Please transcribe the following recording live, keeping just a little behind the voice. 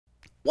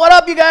What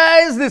up, you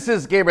guys? This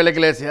is Gabriel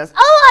Iglesias.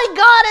 Oh my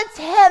God, it's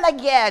him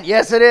again.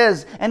 Yes, it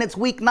is. And it's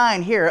week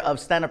 9 here of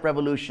Stand-Up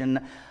Revolution,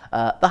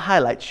 the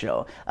highlight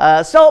show.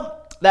 So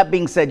that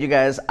being said, you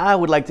guys, I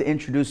would like to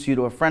introduce you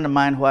to a friend of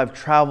mine who I've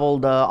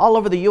traveled all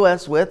over the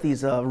U.S. with.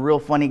 He's a real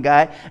funny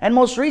guy. And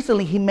most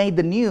recently, he made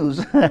the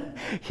news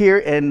here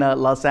in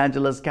Los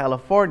Angeles,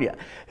 California.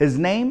 His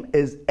name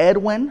is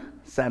Edwin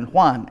San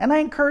Juan. And I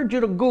encourage you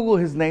to Google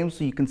his name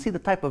so you can see the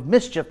type of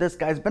mischief this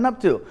guy's been up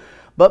to.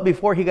 But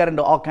before he got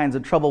into all kinds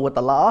of trouble with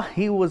the law,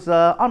 he was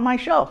on my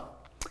show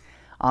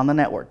on the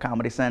network,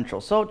 Comedy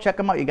Central. So check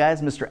him out, you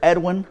guys. Mr.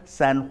 Edwin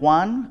San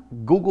Juan.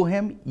 Google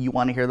him. You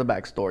want to hear the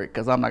backstory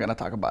because I'm not going to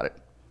talk about it.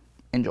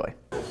 Enjoy.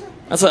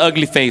 That's an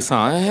ugly face,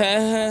 huh?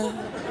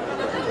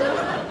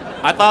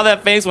 I thought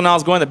that face when I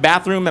was going to the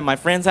bathroom at my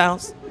friend's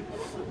house.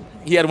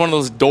 He had one of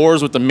those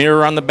doors with the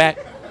mirror on the back.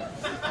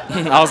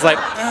 I was like,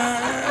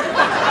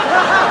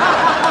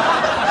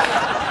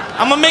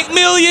 I'm going to make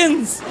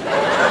millions.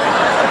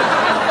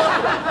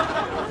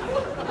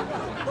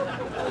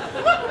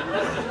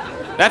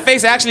 That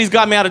face actually has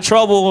got me out of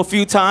trouble a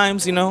few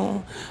times, you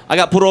know. I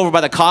got pulled over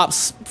by the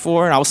cops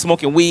before, and I was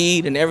smoking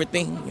weed and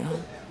everything, you know.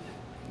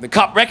 The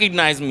cop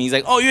recognized me. He's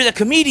like, oh, you're the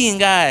comedian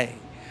guy.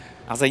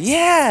 I was like,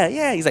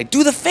 yeah. He's like,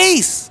 do the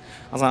face.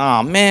 I was like,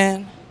 oh,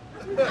 man.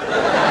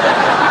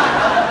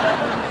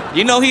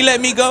 You know, he let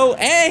me go,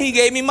 and he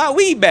gave me my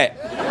weed back.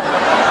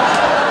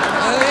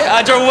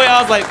 I drove away.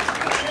 I was like...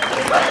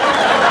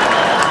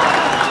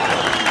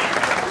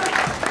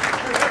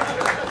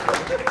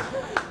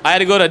 I had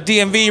to go to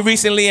DMV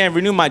recently and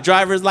renew my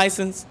driver's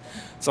license.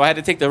 So I had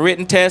to take the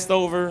written test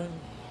over.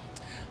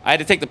 I had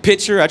to take the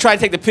picture. I tried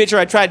to take the picture.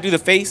 I tried to do the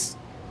face.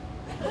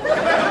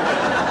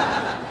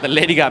 The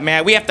lady got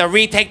mad. We have to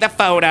retake the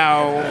photo.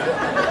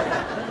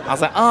 I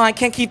was like, oh, I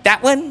can't keep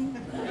that one.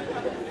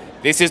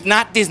 This is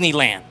not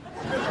Disneyland.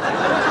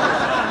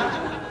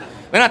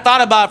 Then I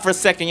thought about it for a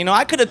second. You know,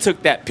 I could have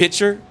took that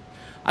picture.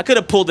 I could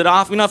have pulled it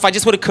off. You know, if I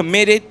just would have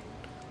committed,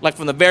 like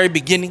from the very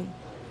beginning.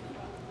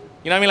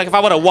 You know what I mean? Like if I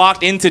would have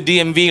walked into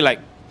DMV like...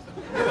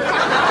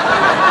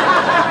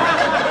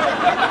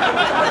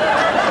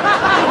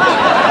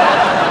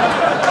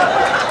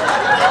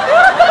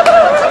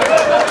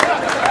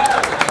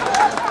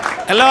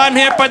 Hello, I'm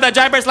here for the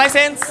driver's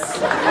license.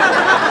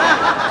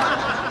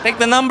 Take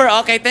the number.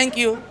 Okay, thank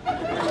you. You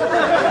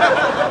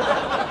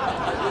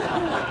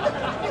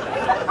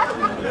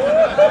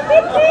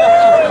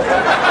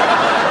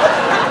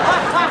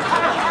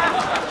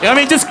know what I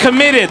mean? Just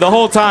committed the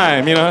whole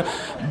time, you know?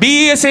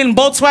 B as in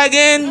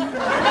Volkswagen.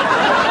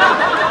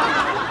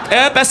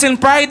 F as in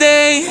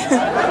Friday.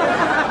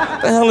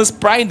 What the hell is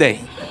Friday?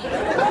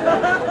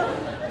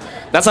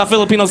 That's how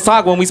Filipinos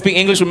talk. When we speak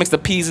English, we mix the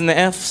P's and the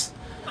F's.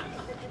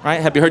 Right?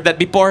 Have you heard that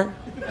before?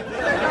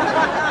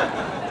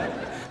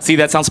 See,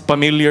 that sounds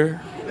familiar.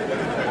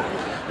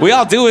 We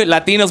all do it.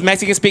 Latinos,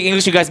 Mexicans speak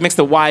English. You guys mix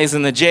the Y's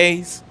and the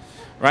J's.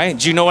 Right?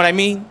 Do you know what I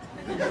mean?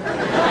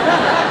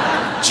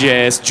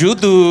 Yes, you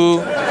do.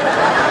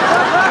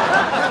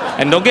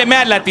 And don't get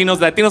mad, Latinos.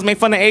 Latinos make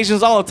fun of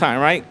Asians all the time,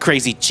 right?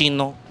 Crazy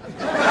Chino.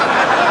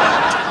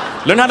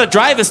 Learn how to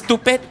drive,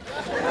 stupid.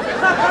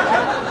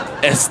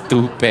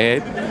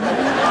 Stupid.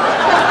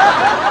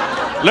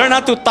 Learn how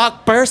to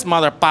talk first,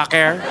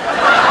 motherfucker.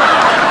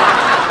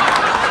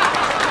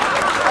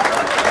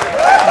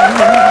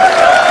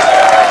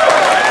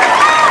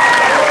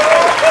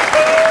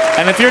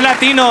 And if you're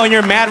Latino and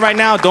you're mad right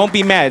now, don't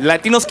be mad.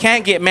 Latinos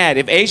can't get mad.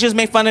 If Asians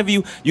make fun of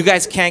you, you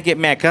guys can't get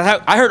mad.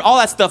 Because I heard all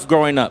that stuff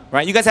growing up,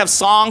 right? You guys have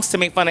songs to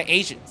make fun of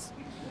Asians,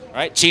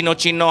 right? Chino,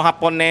 chino,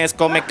 japonés,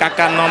 come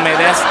caca, no me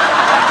des.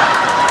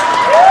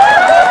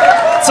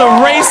 It's a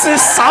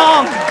racist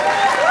song,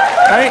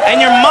 right?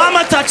 And your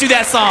mama taught you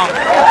that song.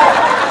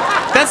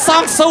 That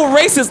song's so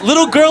racist.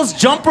 Little girls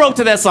jump rope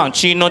to that song.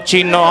 Chino,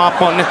 chino,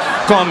 japonés,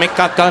 come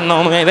caca,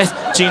 no me des.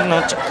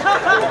 Chino, chino.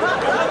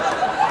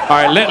 All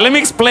right, let me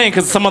explain,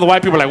 because some of the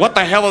white people are like, what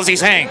the hell is he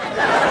saying?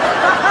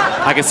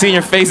 I can see in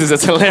your faces,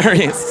 it's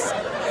hilarious.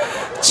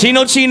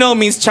 Chino chino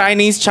means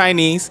Chinese,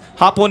 Chinese.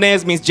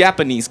 Japonés means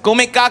Japanese.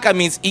 Come caca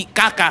means eat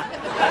caca.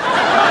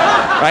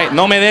 Right?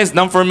 No me des,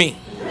 none for me.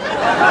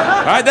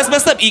 All right, that's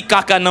messed up. Eat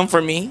caca, none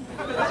for me.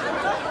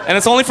 And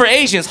it's only for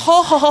Asians.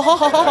 All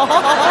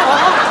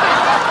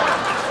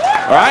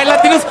right,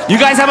 Latinos, you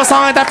guys have a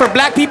song like that for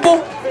black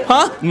people?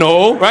 Huh?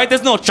 No, right?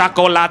 There's no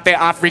chocolate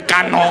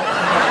africano.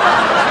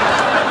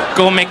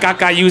 Come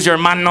caca, use your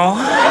mano.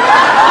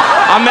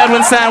 I'm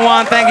Edwin San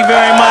Juan. Thank you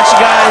very much,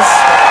 guys.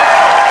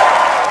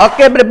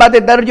 Okay,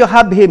 everybody, there you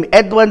have him,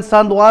 Edwin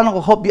San Juan. I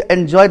hope you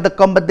enjoyed the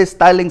comedy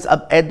stylings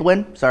of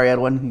Edwin. Sorry,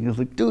 Edwin. He was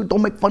like, dude,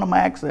 don't make fun of my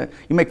accent.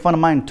 You make fun of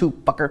mine too,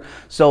 fucker.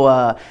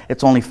 So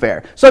it's only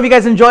fair. So if you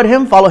guys enjoyed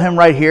him, follow him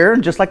right here,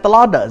 just like the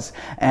law does.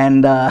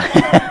 And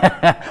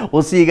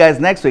we'll see you guys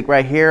next week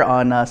right here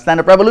on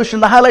Stand-Up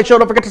Revolution, the highlight show.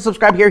 Don't forget to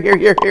subscribe here.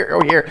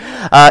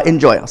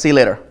 Enjoy. I'll see you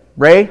later.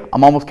 Ray,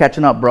 I'm almost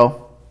catching up,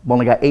 bro. I've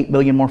only got 8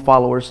 million more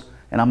followers,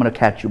 and I'm going to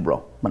catch you, bro.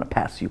 I'm going to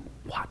pass you.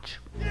 Watch.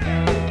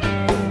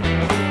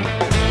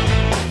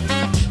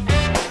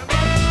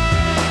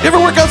 You ever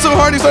work out so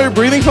hard you started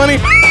breathing funny?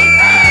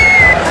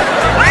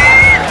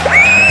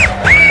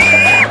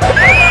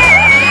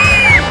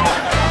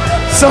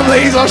 Some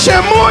ladies on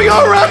shampoo, you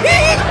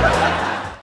alright?